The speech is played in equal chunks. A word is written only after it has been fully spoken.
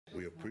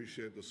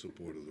appreciate the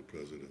support of the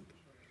president.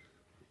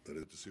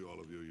 Glad to see all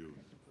of you. You've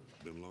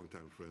been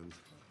longtime friends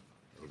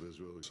of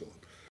Israel and so on.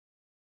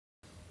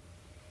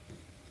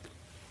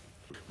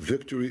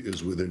 Victory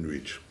is within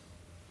reach.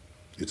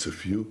 It's a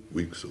few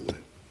weeks away.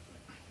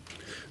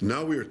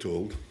 Now we are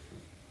told,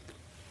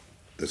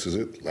 this is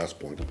it, last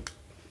point.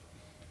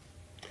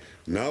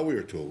 Now we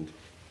are told,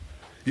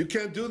 you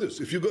can't do this.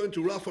 If you go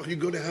into Rafah, you're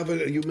going to have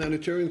a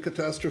humanitarian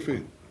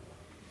catastrophe.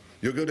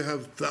 You're going to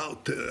have,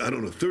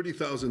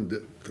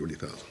 30,000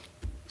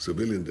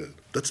 civilian dead.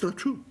 That's not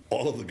true.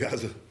 All of the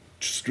Gaza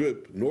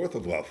Strip north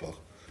of Rafah,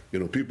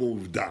 people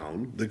move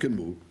down, they can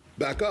move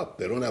back up.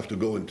 They don't have to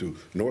go into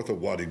north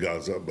of Wadi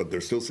Gaza, but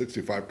there's still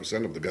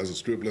 65% of the Gaza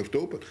Strip left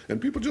open.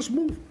 And people just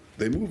move.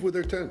 They move with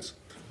their tents.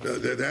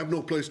 They have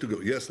no place to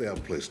go. Yes, they have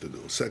a place to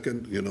go.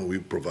 Second, we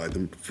provide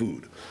them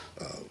food.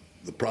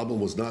 The problem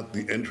was not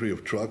the entry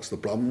of trucks. The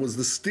problem was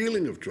the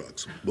stealing of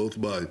trucks,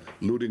 both by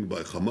looting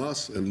by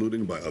Hamas and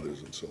looting by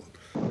others and so on.